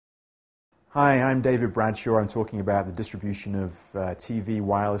Hi, I'm David Bradshaw. I'm talking about the distribution of TV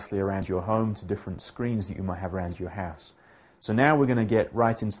wirelessly around your home to different screens that you might have around your house. So now we're going to get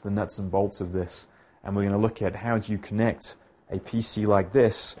right into the nuts and bolts of this, and we're going to look at how do you connect a PC like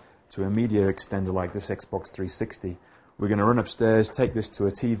this to a media extender like this Xbox 360. We're going to run upstairs, take this to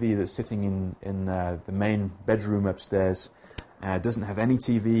a TV that's sitting in the main bedroom upstairs. It doesn't have any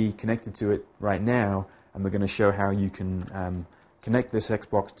TV connected to it right now, and we're going to show how you can connect this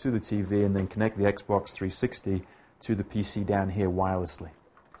Xbox to the TV and then connect the Xbox 360 to the PC down here wirelessly.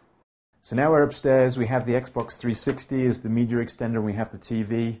 So now we're upstairs, we have the Xbox 360 as the media extender, and we have the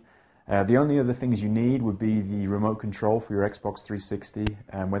TV. The only other things you need would be the remote control for your Xbox 360,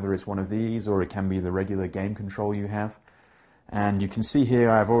 whether it's one of these or it can be the regular game control you have. And you can see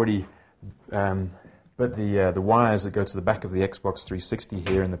here I've already put the wires that go to the back of the Xbox 360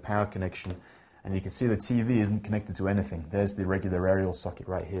 here in the power connection. And you can see the TV isn't connected to anything. There's the regular aerial socket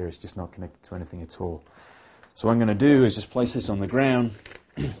right here. It's just not connected to anything at all. So what I'm going to do is just place this on the ground.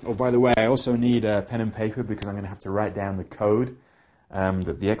 Oh, by the way, I also need a pen and paper because I'm going to have to write down the code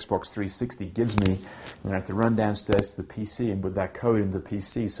that the Xbox 360 gives me. I'm going to have to run downstairs to the PC and put that code into the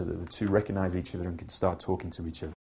PC so that the two recognize each other and can start talking to each other.